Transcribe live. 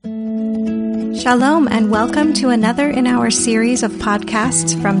Shalom and welcome to another in our series of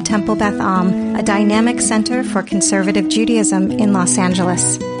podcasts from Temple Beth Am, a dynamic center for conservative Judaism in Los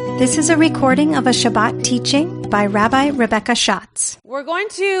Angeles. This is a recording of a Shabbat teaching by Rabbi Rebecca Schatz. We're going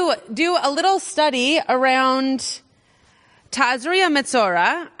to do a little study around Ta'azriya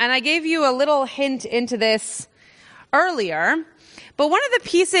Metzora, and I gave you a little hint into this earlier. But one of the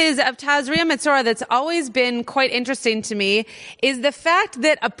pieces of Ta'azriya Metzora that's always been quite interesting to me is the fact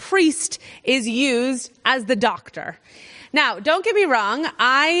that a priest is used as the doctor. Now, don't get me wrong,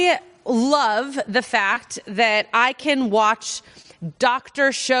 I love the fact that I can watch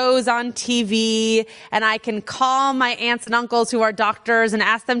doctor shows on TV, and I can call my aunts and uncles who are doctors and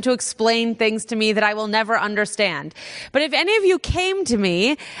ask them to explain things to me that I will never understand. But if any of you came to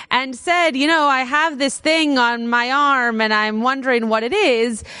me and said, you know, I have this thing on my arm and I'm wondering what it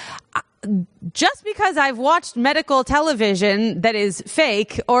is, just because I've watched medical television that is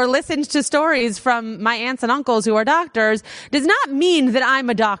fake or listened to stories from my aunts and uncles who are doctors does not mean that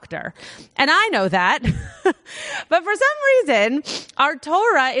I'm a doctor. And I know that. But for some reason, our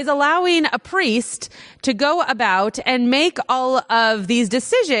Torah is allowing a priest to go about and make all of these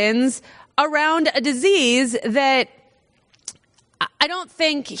decisions around a disease that I don't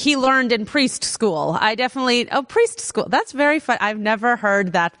think he learned in priest school. Priest school. That's very fun. I've never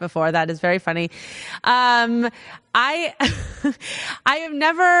heard that before. That is very funny. I have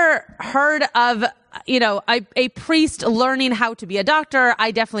never heard of, a priest learning how to be a doctor.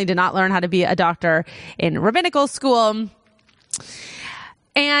 I definitely did not learn how to be a doctor in rabbinical school.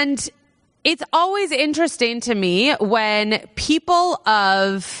 And it's always interesting to me when people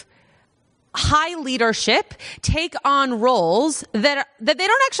of high leadership take on roles that they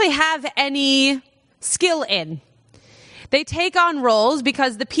don't actually have any skill in. They take on roles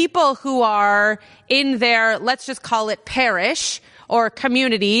because the people who are in their, let's just call it parish or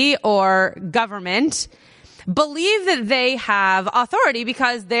community or government, believe that they have authority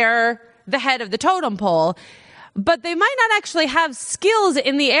because they're the head of the totem pole, but they might not actually have skills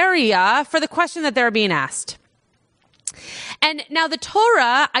in the area for the question that they're being asked. And now the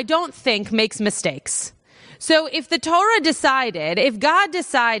Torah, I don't think, makes mistakes. So if the Torah decided, if God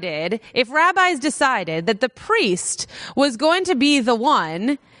decided, if rabbis decided that the priest was going to be the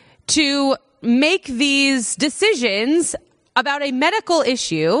one to make these decisions about a medical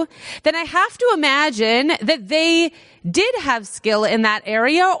issue, then I have to imagine that they did have skill in that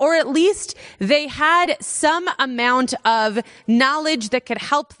area, or at least they had some amount of knowledge that could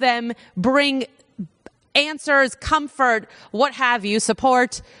help them bring answers, comfort, what have you,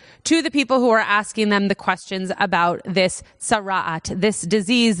 support to the people who are asking them the questions about this tzara'at, this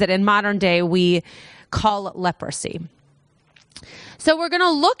disease that in modern day we call leprosy. So we're going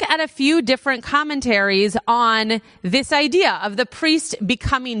to look at a few different commentaries on this idea of the priest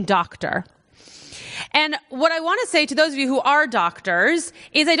becoming doctor. And what I want to say to those of you who are doctors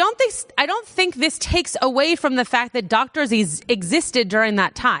is I don't think this takes away from the fact that doctors existed during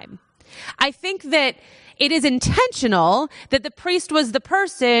that time. I think that it is intentional that the priest was the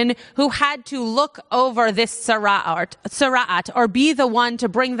person who had to look over this tzara'at, or be the one to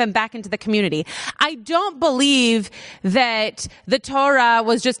bring them back into the community. I don't believe that the Torah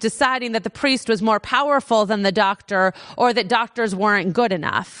was just deciding that the priest was more powerful than the doctor, or that doctors weren't good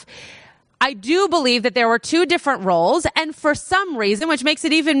enough. I do believe that there were two different roles, and for some reason, which makes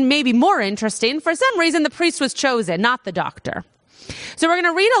it even maybe more interesting, for some reason the priest was chosen, not the doctor. So we're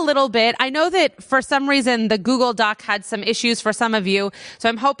going to read a little bit. I know that for some reason the Google Doc had some issues for some of you, so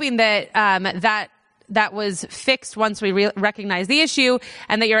I'm hoping that that was fixed once we recognize the issue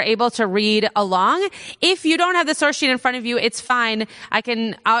and that you're able to read along. If you don't have the source sheet in front of you, it's fine.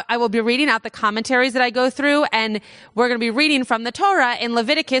 I will be reading out the commentaries that I go through, and we're going to be reading from the Torah in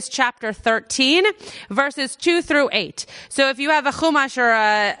Leviticus chapter 13, verses 2 through 8. So if you have a Chumash or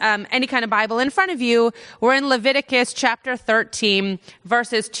any kind of Bible in front of you, we're in Leviticus chapter 13,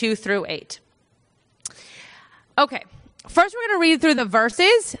 verses 2 through 8. Okay. First, we're going to read through the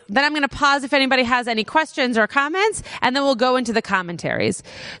verses. Then I'm going to pause if anybody has any questions or comments, and then we'll go into the commentaries.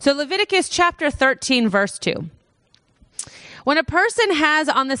 So Leviticus chapter 13, verse 2. When a person has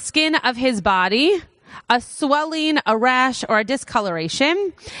on the skin of his body a swelling, a rash, or a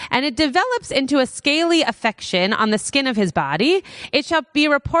discoloration, and it develops into a scaly affection on the skin of his body, it shall be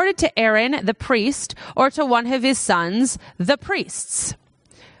reported to Aaron, the priest, or to one of his sons, the priests.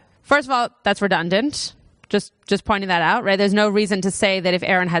 First of all, that's redundant. Just pointing that out, right? There's no reason to say that if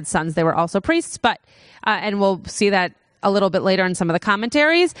Aaron had sons, they were also priests, but, and we'll see that a little bit later in some of the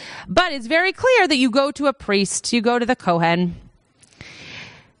commentaries, but it's very clear that you go to a priest, you go to the Kohen.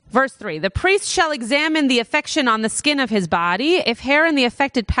 Verse 3, the priest shall examine the affection on the skin of his body. If hair in the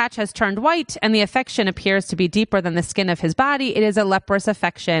affected patch has turned white and the affection appears to be deeper than the skin of his body, it is a leprous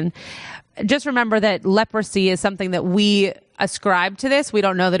affection. Just remember that leprosy is something that we ascribe to this. We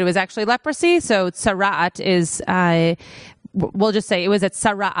don't know that it was actually leprosy. So tzara'at is, we'll just say it was a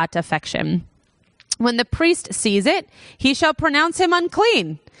tzara'at affection. When the priest sees it, he shall pronounce him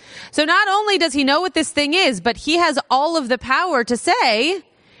unclean. So not only does he know what this thing is, but he has all of the power to say,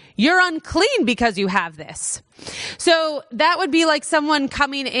 you're unclean because you have this. So that would be like someone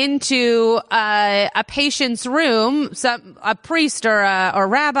coming into a patient's room, a priest or a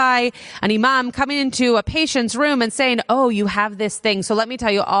rabbi, an imam coming into a patient's room and saying, oh, you have this thing. So let me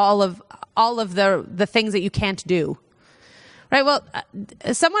tell you all of the things that you can't do. Right. Well,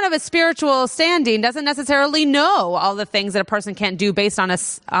 someone of a spiritual standing doesn't necessarily know all the things that a person can't do based on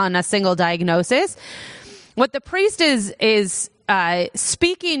a single diagnosis. What the priest is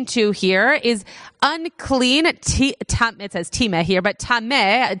speaking to here is unclean. It says timeh here, but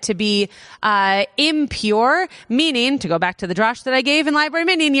tameh, to be impure, meaning, to go back to the drosh that I gave in Library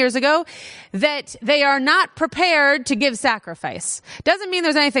Minyan years ago, that they are not prepared to give sacrifice. Doesn't mean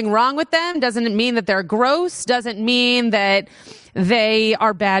there's anything wrong with them. Doesn't mean that they're gross. Doesn't mean that they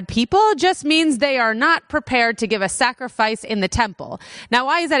are bad people. Just means they are not prepared to give a sacrifice in the temple. Now,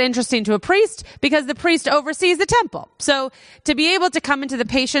 why is that interesting to a priest? Because the priest oversees the temple. So to be able to come into the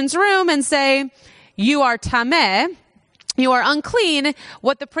patient's room and say, you are tameh, you are unclean,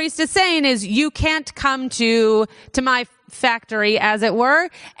 what the priest is saying is you can't come to my factory, as it were,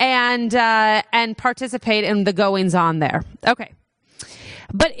 and participate in the goings on there. Okay.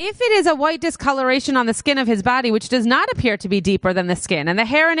 But if it is a white discoloration on the skin of his body, which does not appear to be deeper than the skin, and the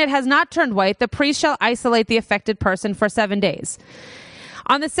hair in it has not turned white, the priest shall isolate the affected person for 7 days.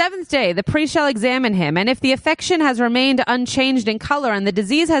 On the 7th day, the priest shall examine him, and if the affection has remained unchanged in color and the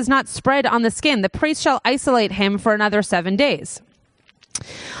disease has not spread on the skin, the priest shall isolate him for another 7 days.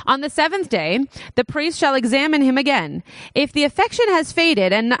 On the 7th day, the priest shall examine him again. If the affection has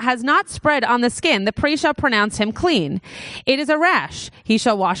faded and has not spread on the skin, the priest shall pronounce him clean. It is a rash. He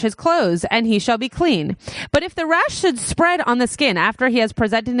shall wash his clothes, and he shall be clean. But if the rash should spread on the skin after he has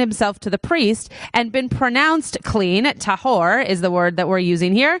presented himself to the priest and been pronounced clean, tahor is the word that we're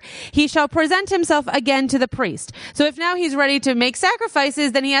using here, he shall present himself again to the priest. So if now he's ready to make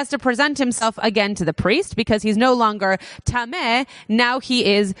sacrifices, then he has to present himself again to the priest because he's no longer tameh. Now he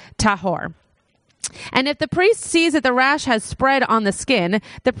is tahor. And if the priest sees that the rash has spread on the skin,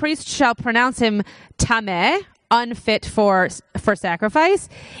 the priest shall pronounce him tameh, unfit for sacrifice.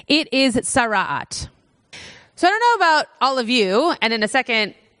 It is tzara'at. So I don't know about all of you, and in a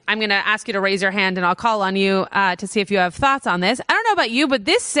second, I'm going to ask you to raise your hand and I'll call on you to see if you have thoughts on this. I don't know about you, but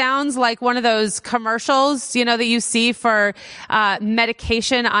this sounds like one of those commercials, that you see for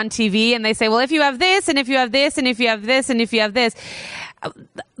medication on TV, and they say, well, if you have this, and if you have this, and if you have this, and if you have this.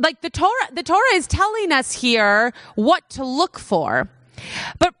 Like the Torah is telling us here what to look for.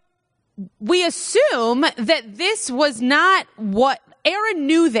 But we assume that this was not what Aaron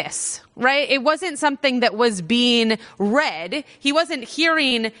knew this, right? It wasn't something that was being read. He wasn't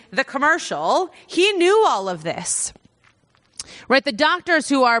hearing the commercial. He knew all of this. Right? The doctors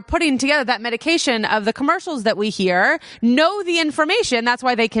who are putting together that medication of the commercials that we hear know the information. That's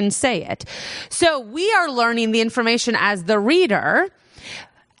why they can say it. So we are learning the information as the reader.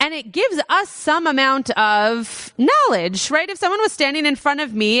 And it gives us some amount of knowledge, right? If someone was standing in front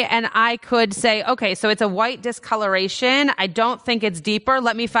of me and I could say, okay, so it's a white discoloration. I don't think it's deeper.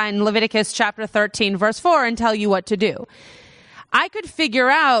 Let me find Leviticus chapter 13, verse 4 and tell you what to do. I could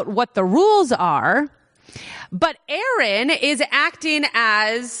figure out what the rules are, but Aaron is acting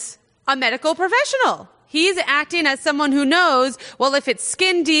as a medical professional. He's acting as someone who knows, well, if it's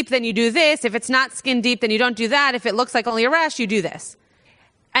skin deep, then you do this. If it's not skin deep, then you don't do that. If it looks like only a rash, you do this.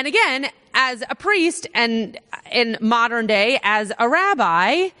 And again, as a priest and in modern day as a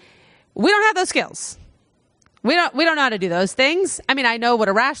rabbi, we don't have those skills. We don't know how to do those things. I mean, I know what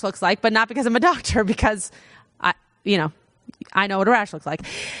a rash looks like, but not because I'm a doctor, because I know what a rash looks like.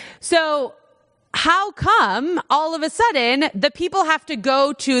 So how come all of a sudden the people have to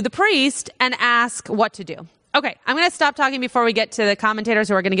go to the priest and ask what to do? Okay, I'm going to stop talking before we get to the commentators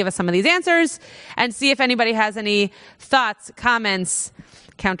who are going to give us some of these answers and see if anybody has any thoughts, comments,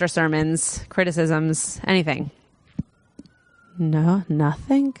 counter sermons, criticisms, anything. No,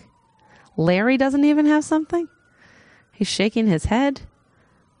 nothing. Larry doesn't even have something. He's shaking his head.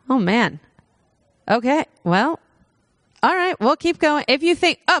 Oh man. Okay. Well, all right. We'll keep going. If you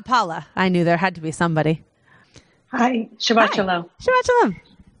think, Paula, I knew there had to be somebody. Hi. Shabbat Shalom. Shabbat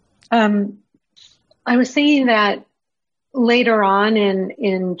Shalom. I was thinking that later on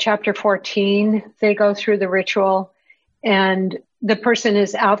in chapter 14, they go through the ritual, and the person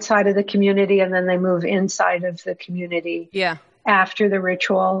is outside of the community, and then they move inside of the community after the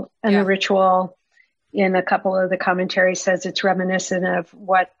ritual. And the ritual, in a couple of the commentaries, says it's reminiscent of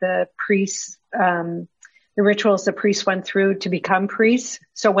what the priests, the rituals the priests went through to become priests.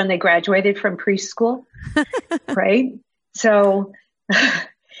 So when they graduated from priest school, right? So,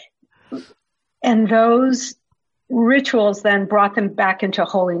 and those rituals then brought them back into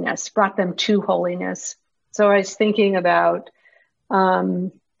holiness, brought them to holiness. So I was thinking about,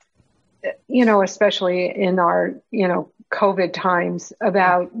 especially in our, COVID times,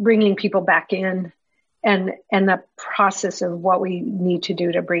 about bringing people back in and the process of what we need to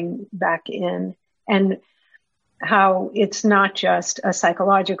do to bring back in, and how it's not just a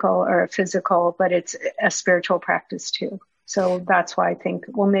psychological or a physical, but it's a spiritual practice too. So that's why I think,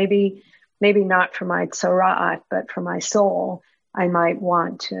 well, maybe not for my tzara'at, but for my soul, I might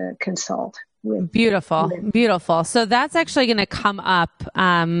want to consult with. Beautiful. So that's actually going to come up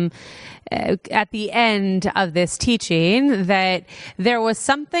at the end of this teaching, that there was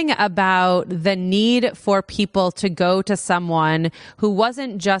something about the need for people to go to someone who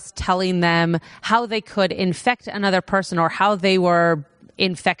wasn't just telling them how they could infect another person or how they were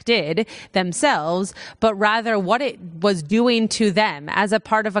infected themselves, but rather what it was doing to them as a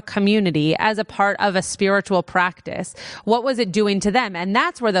part of a community, as a part of a spiritual practice. What was it doing to them? And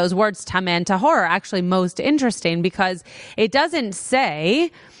that's where those words tameh and tahor are actually most interesting, because it doesn't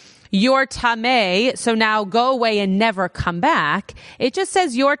say you're tameh, so now go away and never come back. It just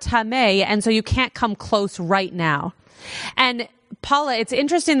says you're tameh, and so you can't come close right now. And Paula, it's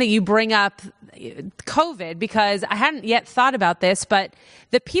interesting that you bring up COVID, because I hadn't yet thought about this, but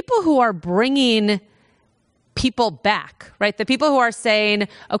the people who are bringing people back, right? The people who are saying,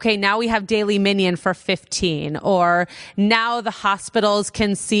 okay, now we have daily minion for 15, or now the hospitals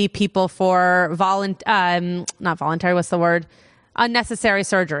can see people for not voluntary, what's the word? Unnecessary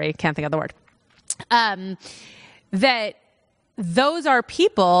surgery. Can't think of the word. That those are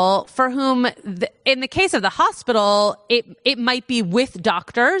people for whom, in the case of the hospital, it might be with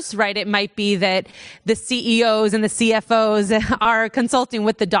doctors, right? It might be that the CEOs and the CFOs are consulting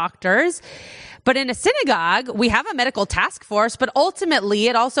with the doctors. But in a synagogue, we have a medical task force, but ultimately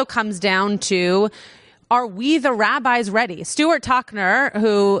it also comes down to, are we the rabbis ready? Stuart Tockner,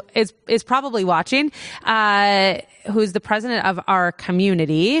 who is probably watching, who's the president of our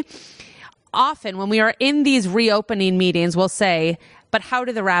community, often when we are in these reopening meetings, we'll say, but how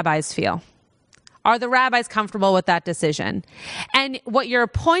do the rabbis feel? Are the rabbis comfortable with that decision? And what you're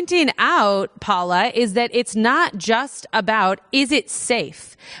pointing out, Paula, is that it's not just about, is it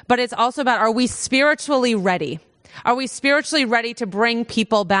safe? But it's also about, are we spiritually ready? Are we spiritually ready to bring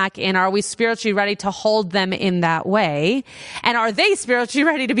people back in? Are we spiritually ready to hold them in that way? And are they spiritually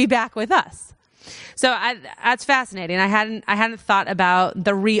ready to be back with us? So that's fascinating. I hadn't thought about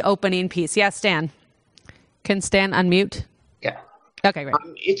the reopening piece. Yeah, Stan. Can Stan unmute? Yeah. Okay, great.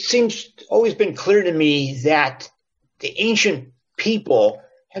 It seems always been clear to me that the ancient people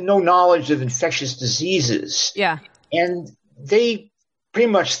had no knowledge of infectious diseases. Yeah. And they pretty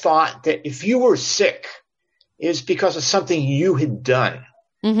much thought that if you were sick, it was because of something you had done.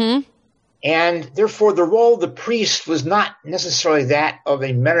 Mm-hmm. And therefore, the role of the priest was not necessarily that of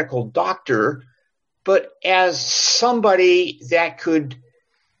a medical doctor, but as somebody that could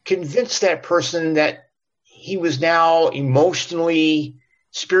convince that person that he was now emotionally,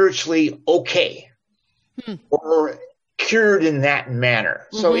 spiritually okay, or cured in that manner.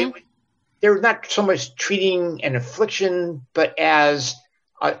 Mm-hmm. So they were not so much treating an affliction, but as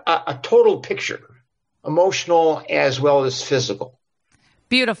a total picture, emotional as well as physical.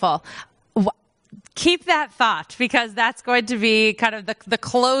 Beautiful. Keep that thought, because that's going to be kind of the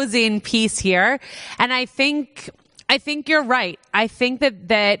closing piece here. And I think you're right. I think that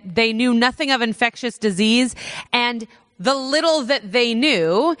they knew nothing of infectious disease, and the little that they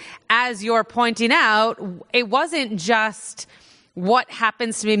knew, as you're pointing out, it wasn't just what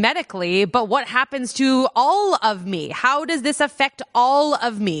happens to me medically, but what happens to all of me. How does this affect all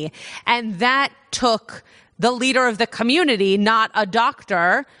of me? And that took the leader of the community, not a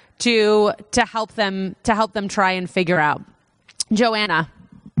doctor, to help them try and figure out. Joanna.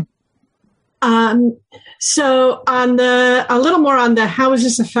 So on a little more on the how is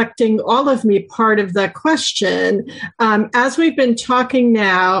this affecting all of me part of the question, as we've been talking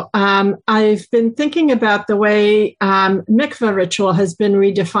now, I've been thinking about the way mikveh ritual has been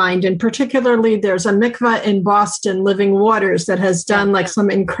redefined, and particularly there's a mikveh in Boston, Living Waters, that has done some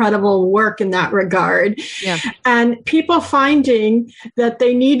incredible work in that regard. Yeah. And people finding that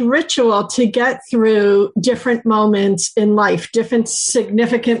they need ritual to get through different moments in life, different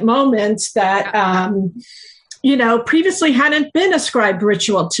significant moments that previously hadn't been ascribed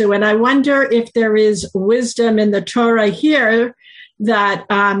ritual to. And I wonder if there is wisdom in the Torah here that,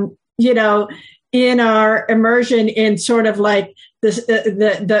 in our immersion in sort of like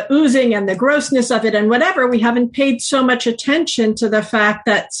the oozing and the grossness of it and whatever, we haven't paid so much attention to the fact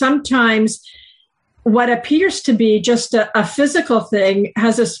that sometimes what appears to be just a physical thing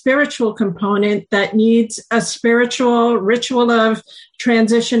has a spiritual component that needs a spiritual ritual of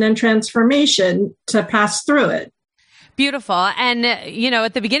transition and transformation to pass through it. Beautiful. And,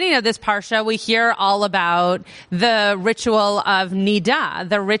 at the beginning of this parsha, we hear all about the ritual of nidah,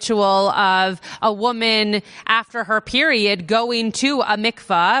 the ritual of a woman after her period going to a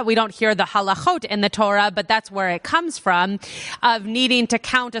mikvah. We don't hear the halachot in the Torah, but that's where it comes from, of needing to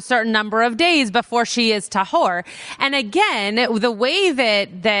count a certain number of days before she is tahor. And again, the way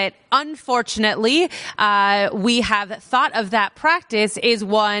that unfortunately, we have thought of that practice is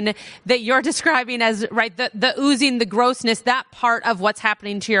one that you're describing as, right, the oozing, the grossness, that part of what's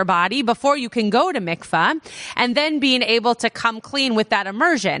happening to your body before you can go to mikvah, and then being able to come clean with that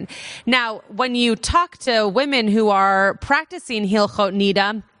immersion. Now, when you talk to women who are practicing Hilchot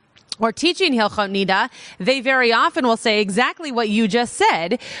Nidah, or teaching Hilchot Nidah, they very often will say exactly what you just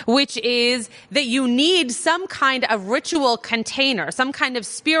said, which is that you need some kind of ritual container, some kind of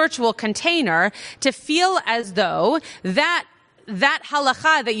spiritual container to feel as though that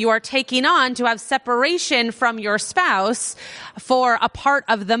halakha that you are taking on to have separation from your spouse for a part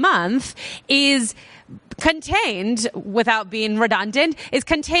of the month is contained, without being redundant, is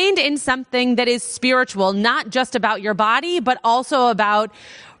contained in something that is spiritual, not just about your body, but also about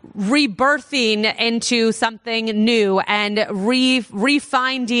rebirthing into something new and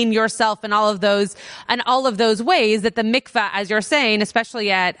refinding yourself in all of those ways that the mikvah, as you're saying, especially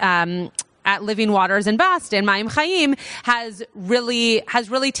at Living Waters in Boston, Mayim Chaim, has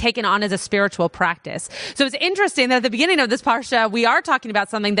really taken on as a spiritual practice. So it's interesting that at the beginning of this parsha, we are talking about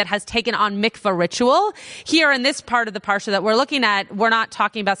something that has taken on mikvah ritual. Here in this part of the parsha that we're looking at, we're not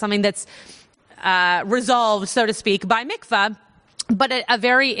talking about something that's resolved, so to speak, by mikvah, but a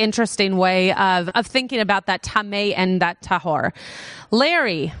very interesting way of thinking about that tameh and that tahor.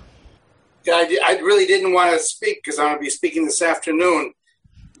 Larry. Yeah, I really didn't want to speak because I'm going to be speaking this afternoon.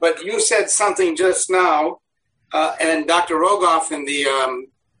 But you said something just now, and Dr. Rogoff in the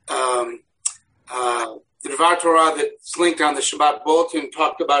Dvar Torah that's linked on the Shabbat Bulletin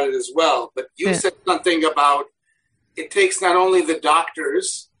talked about it as well. But you said something about it takes not only the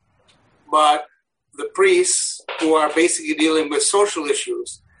doctors, but the priests who are basically dealing with social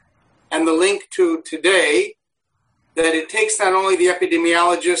issues. And the link to today, that it takes not only the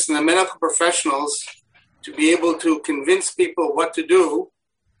epidemiologists and the medical professionals to be able to convince people what to do,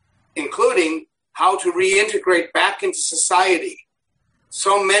 including how to reintegrate back into society.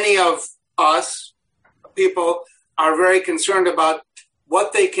 So many of us, people, are very concerned about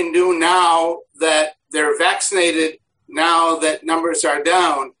what they can do now that they're vaccinated, now that numbers are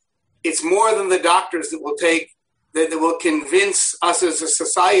down. It's more than the doctors that will convince us as a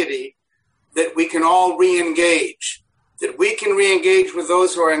society that we can all re-engage, that we can re-engage with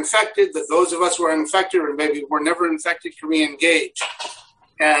those who are infected, that those of us who are infected or maybe were never infected can re-engage.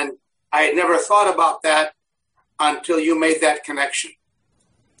 And I had never thought about that until you made that connection.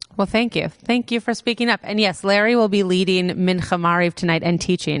 Well, thank you. Thank you for speaking up. And yes, Larry will be leading Mincha Mariv tonight and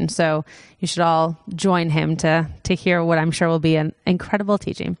teaching. So you should all join him to hear what I'm sure will be an incredible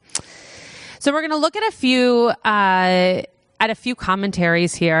teaching. So we're going to look at a few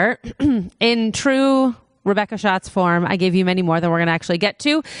commentaries here. In true Rebecca Schatz form, I gave you many more than we're going to actually get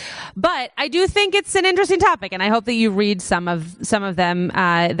to, but I do think it's an interesting topic, and I hope that you read some of them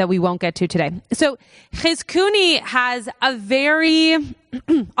that we won't get to today. So Chizkuni has a very,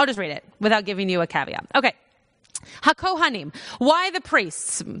 I'll just read it without giving you a caveat. Okay. HaKohanim. Why the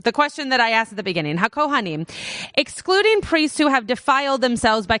priests? The question that I asked at the beginning. HaKohanim. Excluding priests who have defiled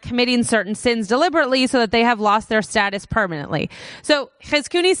themselves by committing certain sins deliberately so that they have lost their status permanently. So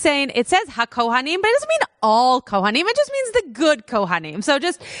Chizkuni is saying, it says HaKohanim, but it doesn't mean all Kohanim. It just means the good Kohanim. So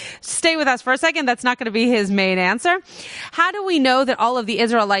just stay with us for a second. That's not going to be his main answer. How do we know that all of the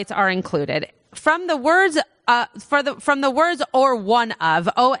Israelites are included? From the words, from the words or one of,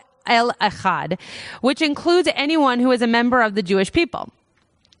 El Echad, which includes anyone who is a member of the Jewish people.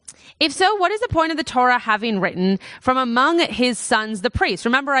 If so, what is the point of the Torah having written from among his sons, the priests?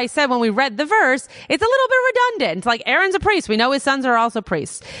 Remember I said when we read the verse, it's a little bit redundant. Like Aaron's a priest. We know his sons are also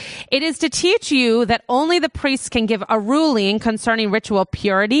priests. It is to teach you that only the priests can give a ruling concerning ritual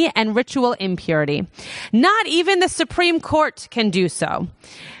purity and ritual impurity. Not even the Supreme Court can do so.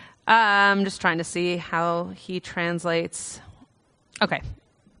 I'm just trying to see how he translates. Okay.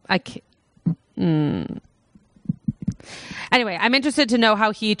 Anyway, I'm interested to know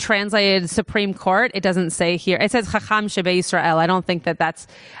how he translated Supreme Court. It doesn't say here. It says Chacham Shebei Yisrael. I don't think that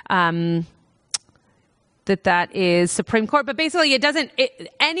is Supreme Court. But basically, it doesn't.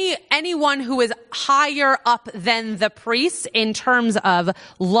 Anyone who is higher up than the priests in terms of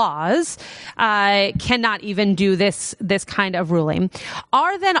laws cannot even do this kind of ruling.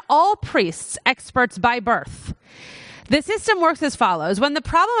 Are then all priests experts by birth? The system works as follows. When the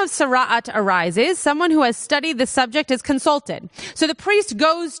problem of Sara'at arises, someone who has studied the subject is consulted. So the priest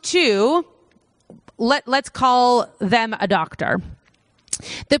goes to, let's call them a doctor.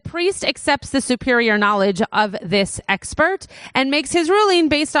 The priest accepts the superior knowledge of this expert and makes his ruling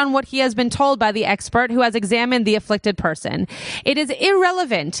based on what he has been told by the expert who has examined the afflicted person. It is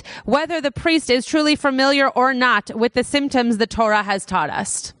irrelevant whether the priest is truly familiar or not with the symptoms the Torah has taught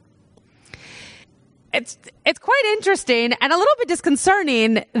us. It's quite interesting and a little bit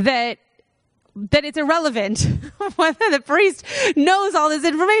disconcerting that it's irrelevant whether the priest knows all this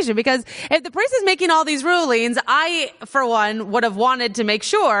information, because if the priest is making all these rulings, I, for one, would have wanted to make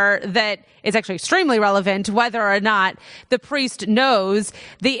sure that it's actually extremely relevant whether or not the priest knows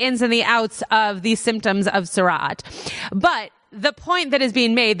the ins and the outs of these symptoms of Sara'at. But the point that is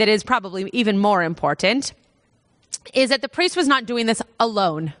being made that is probably even more important is that the priest was not doing this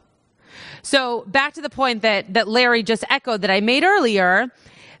alone. So back to the point that Larry just echoed that I made earlier,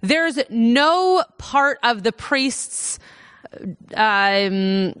 there's no part of the priest's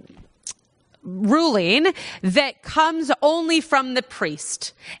ruling that comes only from the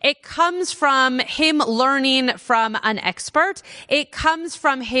priest. It comes from him learning from an expert. It comes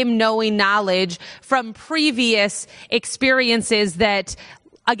from him knowing knowledge from previous experiences that,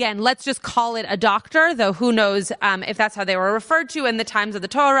 again, let's just call it a doctor, though who knows if that's how they were referred to in the times of the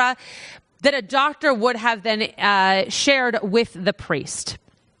Torah, that a doctor would have then shared with the priest.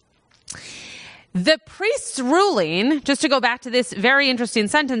 The priest's ruling, just to go back to this very interesting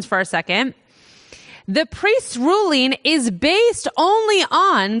sentence for a second, the priest's ruling is based only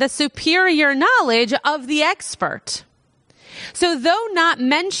on the superior knowledge of the expert. So though not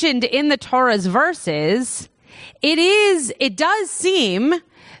mentioned in the Torah's verses, it does seem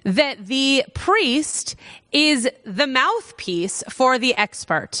that the priest is the mouthpiece for the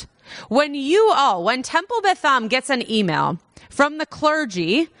expert. When Temple Beth Am gets an email from the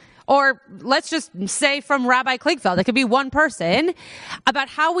clergy, or let's just say from Rabbi Kligfeld, it could be one person, about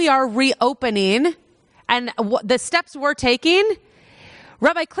how we are reopening and the steps we're taking,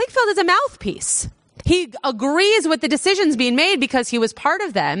 Rabbi Kligfeld is a mouthpiece. He agrees with the decisions being made because he was part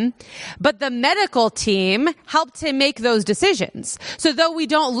of them, but the medical team helped him make those decisions. So though we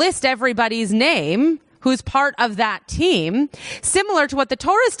don't list everybody's name who's part of that team, similar to what the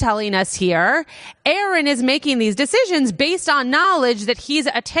Torah is telling us here, Aaron is making these decisions based on knowledge that he's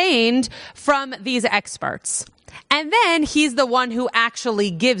attained from these experts. And then he's the one who actually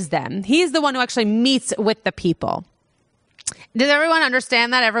gives them. He's the one who actually meets with the people. Does everyone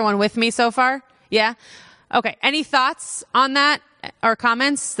understand that? Everyone with me so far? Yeah? Okay. Any thoughts on that or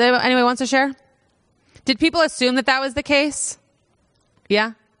comments that anyone wants to share? Did people assume that was the case?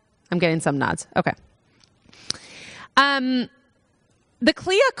 Yeah? I'm getting some nods. Okay. The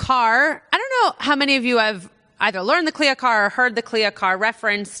Kliya Kar, I don't know how many of you have either learned the Kliya Kar or heard the Kliya Kar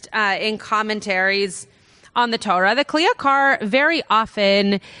referenced in commentaries on the Torah. The Kliya Kar very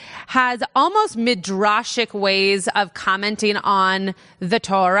often has almost midrashic ways of commenting on the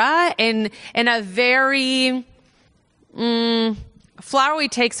Torah in a very flowery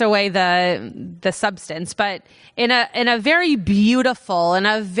takes away the substance, but in a very beautiful and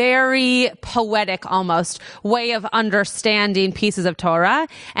a very poetic almost way of understanding pieces of Torah.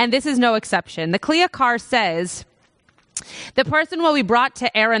 And this is no exception. The Kliya Kar says, the person will be brought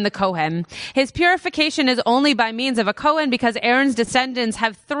to Aaron the Kohen. His purification is only by means of a Kohen because Aaron's descendants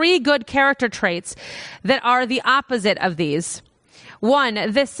have 3 good character traits that are the opposite of these.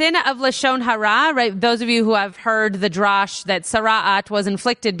 1, the sin of Lashon Hara, right? Those of you who have heard the drash that Sara'at was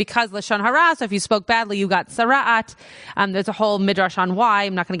inflicted because Lashon Hara, so if you spoke badly, you got Sara'at. There's a whole midrash on why.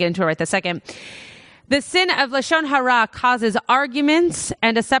 I'm not going to get into it right this second. The sin of Lashon Hara causes arguments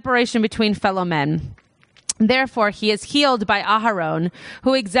and a separation between fellow men. Therefore, he is healed by Aharon,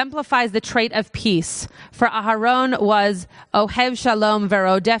 who exemplifies the trait of peace. For Aharon was Ohev Shalom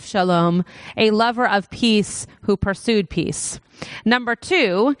Verodef Shalom, a lover of peace who pursued peace. Number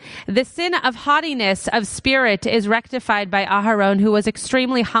 2, the sin of haughtiness of spirit is rectified by Aharon, who was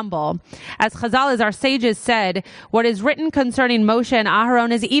extremely humble. As Chazal, as our sages said, what is written concerning Moshe and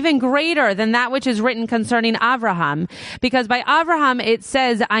Aharon is even greater than that which is written concerning Avraham. Because by Avraham it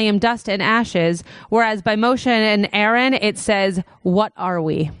says, I am dust and ashes, whereas by Moshe and Aaron it says, what are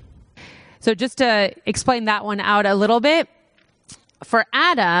we? So just to explain that one out a little bit, for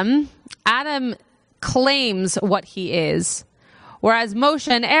Adam claims what he is. Whereas Moshe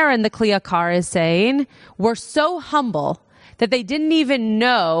and Aaron, the Kliyakar is saying, were so humble that they didn't even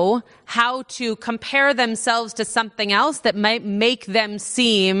know how to compare themselves to something else that might make them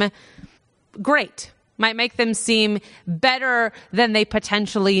seem great, might make them seem better than they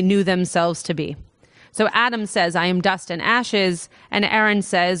potentially knew themselves to be. So Adam says, I am dust and ashes, and Aaron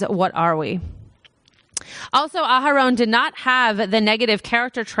says, what are we? Also, Aharon did not have the negative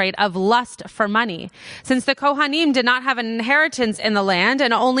character trait of lust for money. Since the Kohanim did not have an inheritance in the land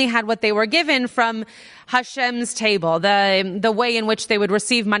and only had what they were given from Hashem's table, the way in which they would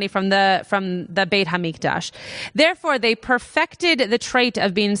receive money from the Beit HaMikdash. Therefore, they perfected the trait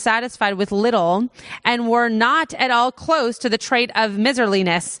of being satisfied with little and were not at all close to the trait of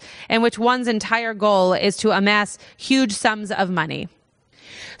miserliness, in which one's entire goal is to amass huge sums of money.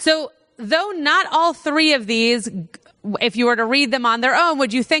 So, though not all three of these, if you were to read them on their own,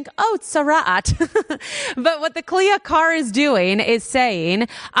 would you think, oh, tzaraat? But what the Kliyakar is doing is saying,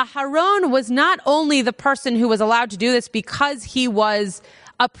 Aharon was not only the person who was allowed to do this because he was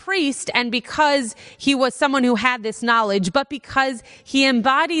a priest and because he was someone who had this knowledge, but because he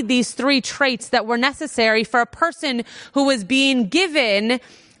embodied these three traits that were necessary for a person who was being given,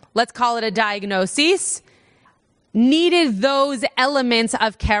 let's call it a diagnosis, needed those elements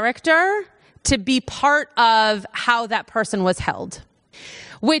of character to be part of how that person was held,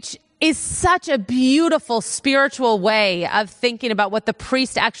 which is such a beautiful spiritual way of thinking about what the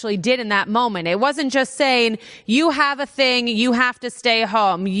priest actually did in that moment. It wasn't just saying, you have a thing, you have to stay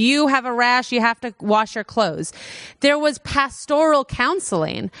home. You have a rash, you have to wash your clothes. There was pastoral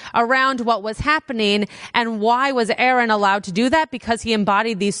counseling around what was happening, and why was Aaron allowed to do that? Because he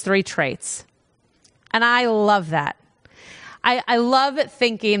embodied these three traits. And I love that. I love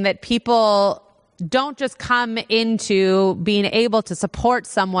thinking that people don't just come into being able to support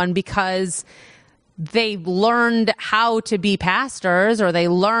someone because they learned how to be pastors or they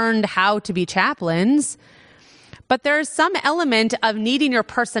learned how to be chaplains, but there's some element of needing your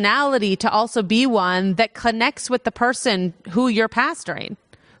personality to also be one that connects with the person who you're pastoring,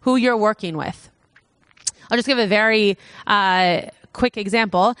 who you're working with. I'll just give a very quick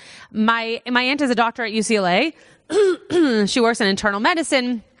example. My aunt is a doctor at UCLA. She works in internal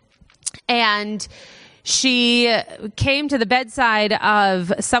medicine, and she came to the bedside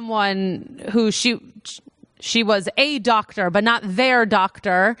of someone who she was a doctor, but not their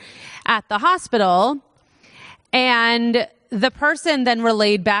doctor at the hospital. And the person then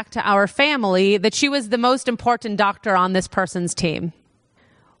relayed back to our family that she was the most important doctor on this person's team.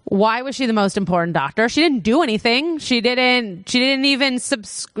 Why was she the most important doctor? She didn't do anything. She didn't even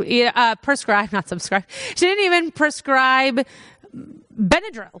prescribe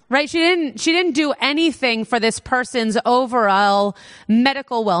Benadryl, right? She didn't do anything for this person's overall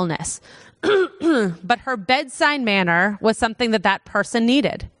medical wellness. But her bedside manner was something that person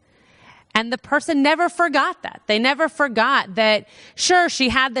needed. And the person never forgot that. They never forgot that, sure, she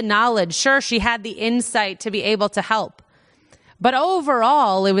had the knowledge. Sure, she had the insight to be able to help. But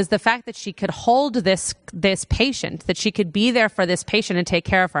overall, it was the fact that she could hold this patient, that she could be there for this patient and take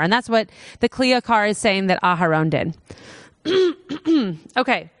care of her. And that's what the Kliyakar is saying that Aharon did.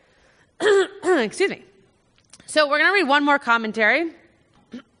 Okay. Excuse me. So we're going to read one more commentary.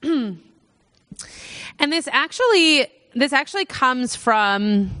 And this actually comes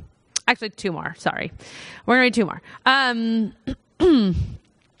from, two more. Sorry. We're going to read two more.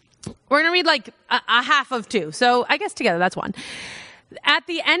 We're going to read like a half of two. So I guess together, that's one. At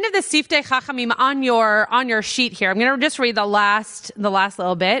the end of the Siftei Chachamim on your sheet here, I'm going to just read the last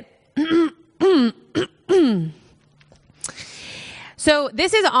little bit. So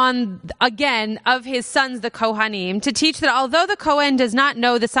this is on, again, of his sons, the Kohanim, to teach that although the Kohen does not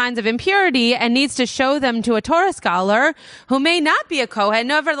know the signs of impurity and needs to show them to a Torah scholar who may not be a Kohen,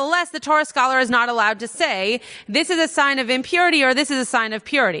 nevertheless, the Torah scholar is not allowed to say, this is a sign of impurity or this is a sign of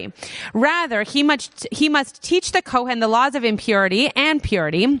purity. Rather, he must teach the Kohen the laws of impurity and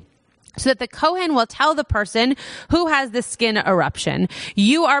purity, so that the Kohen will tell the person who has the skin eruption,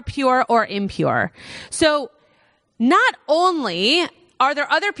 you are pure or impure. So not only are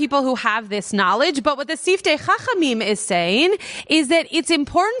there other people who have this knowledge, but what the Siftei Chachamim is saying is that it's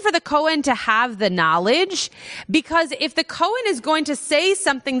important for the Kohen to have the knowledge, because if the Kohen is going to say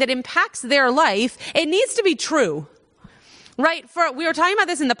something that impacts their life, it needs to be true. Right? We were talking about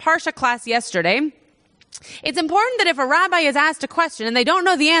this in the Parsha class yesterday. It's important that if a rabbi is asked a question and they don't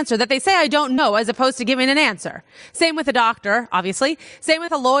know the answer, that they say, I don't know, as opposed to giving an answer. Same with a doctor, obviously. Same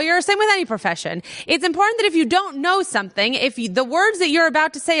with a lawyer. Same with any profession. It's important that if you don't know something, the words that you're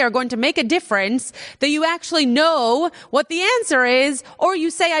about to say are going to make a difference, that you actually know what the answer is, or you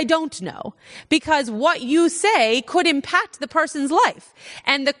say, I don't know. Because what you say could impact the person's life.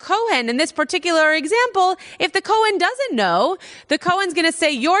 And the Kohen, in this particular example, if the Kohen doesn't know, the Kohen's going to say,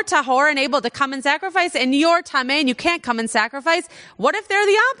 you're tahor and able to come and sacrifice, and you're tameh and you can't come and sacrifice. What if they're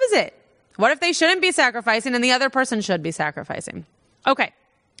the opposite? What if they shouldn't be sacrificing and the other person should be sacrificing? Okay.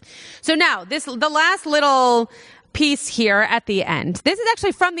 So now, the last little piece here at the end. This is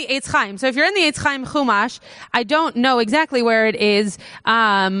actually from the Eitz Chaim. So if you're in the Eitz Chaim Chumash, I don't know exactly where it is,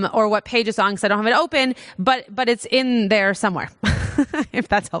 or what page it's on because I don't have it open, but it's in there somewhere, if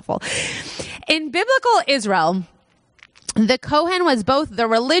that's helpful. In biblical Israel, the Kohen was both the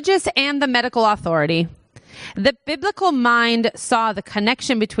religious and the medical authority. The biblical mind saw the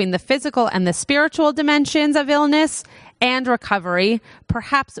connection between the physical and the spiritual dimensions of illness and recovery,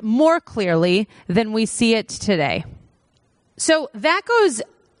 perhaps more clearly than we see it today. So that goes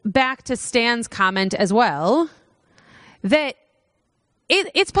back to Stan's comment as well, that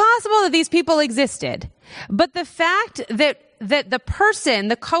it's possible that these people existed. But the fact that the person,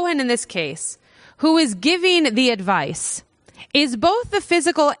 the Kohen in this case, who is giving the advice, is both the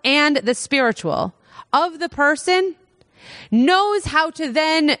physical and the spiritual of the person, knows how to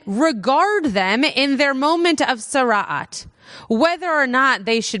then regard them in their moment of sara'at, whether or not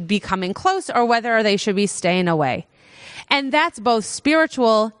they should be coming close or whether they should be staying away. And that's both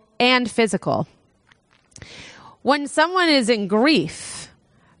spiritual and physical. When someone is in grief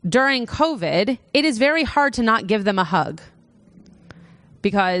during COVID, it is very hard to not give them a hug,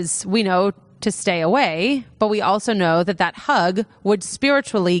 because we know to stay away, but we also know that that hug would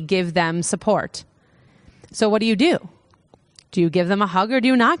spiritually give them support. So what do? Do you give them a hug or do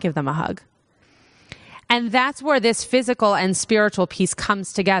you not give them a hug? And that's where this physical and spiritual piece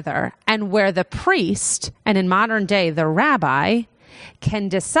comes together, and where the priest, and in modern day, the rabbi, can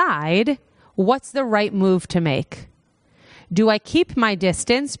decide what's the right move to make. Do I keep my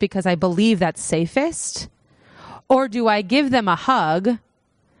distance because I believe that's safest? Or do I give them a hug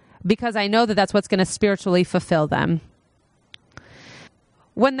because I know that that's what's going to spiritually fulfill them?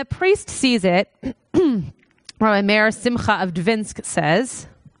 When the priest sees it, Rabbi Meir Simcha of Dvinsk says,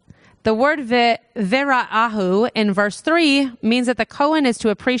 the word vera'ahu in verse 3 means that the Kohen is to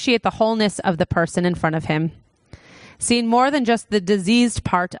appreciate the wholeness of the person in front of him, seeing more than just the diseased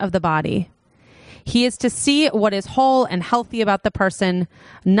part of the body. He is to see what is whole and healthy about the person,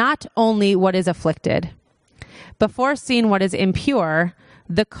 not only what is afflicted. Before seeing what is impure,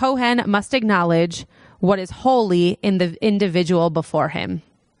 the Kohen must acknowledge what is holy in the individual before him.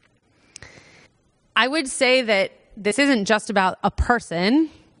 I would say that this isn't just about a person.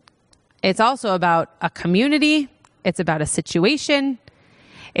 It's also about a community. It's about a situation.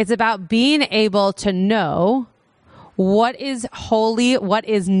 It's about being able to know what is holy, what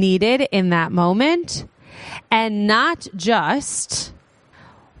is needed in that moment, and not just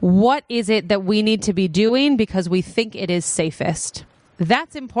what is it that we need to be doing because we think it is safest.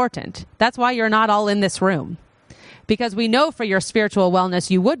 That's important. That's why you're not all in this room, because we know for your spiritual wellness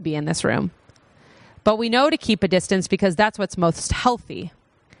you would be in this room. But we know to keep a distance because that's what's most healthy.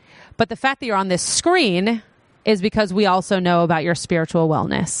 But the fact that you're on this screen is because we also know about your spiritual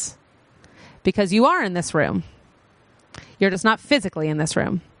wellness, because you are in this room. You're just not physically in this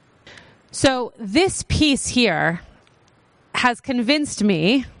room. So this piece here has convinced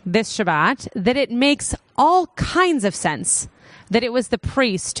me this Shabbat that it makes all kinds of sense that it was the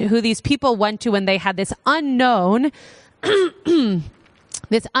priest who these people went to when they had this unknown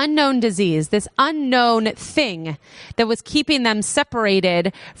this unknown disease, this unknown thing that was keeping them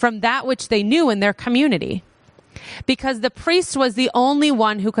separated from that which they knew in their community. Because the priest was the only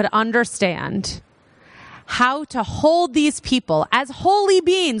one who could understand how to hold these people as holy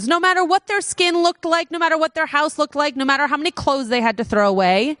beings, no matter what their skin looked like, no matter what their house looked like, no matter how many clothes they had to throw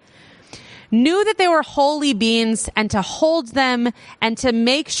away, knew that they were holy beings, and to hold them and to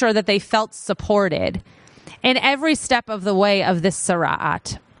make sure that they felt supported in every step of the way of this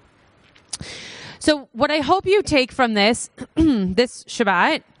sara'at. So what I hope you take from this, this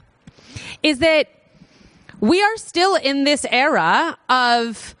Shabbat, is that we are still in this era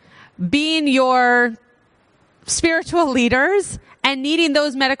of being your spiritual leaders and needing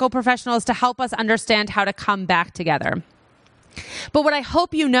those medical professionals to help us understand how to come back together. But what I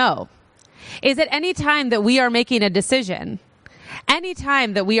hope you know is that any time that we are making a decision, any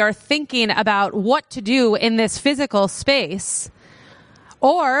time that we are thinking about what to do in this physical space,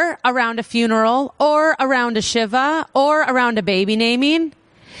 or around a funeral, or around a Shiva, or around a baby naming,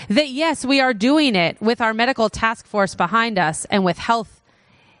 that yes, we are doing it with our medical task force behind us and with health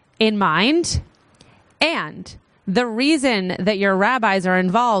in mind. And the reason that your rabbis are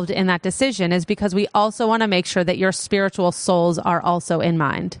involved in that decision is because we also want to make sure that your spiritual souls are also in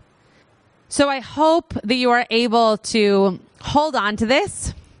mind. So I hope that you are able to hold on to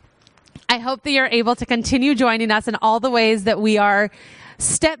this. I hope that you're able to continue joining us in all the ways that we are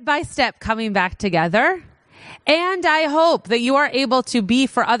step by step coming back together. And I hope that you are able to be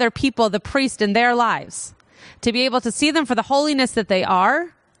for other people the priest in their lives, to be able to see them for the holiness that they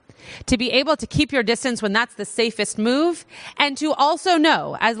are, to be able to keep your distance when that's the safest move, and to also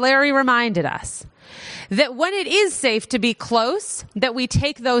know, as Larry reminded us, that when it is safe to be close, that we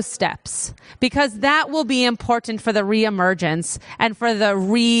take those steps, because that will be important for the reemergence and for the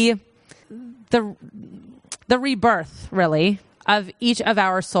rebirth, really, of each of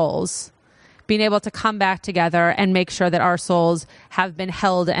our souls, being able to come back together and make sure that our souls have been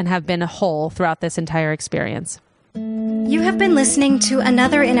held and have been whole throughout this entire experience. You have been listening to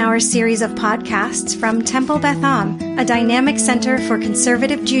another in our series of podcasts from Temple Beth Am, a dynamic center for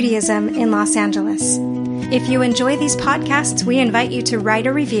conservative Judaism in Los Angeles. If you enjoy these podcasts, we invite you to write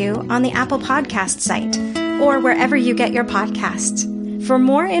a review on the Apple Podcast site or wherever you get your podcasts. For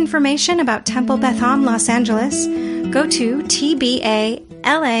more information about Temple Beth Am Los Angeles, go to tbala.org.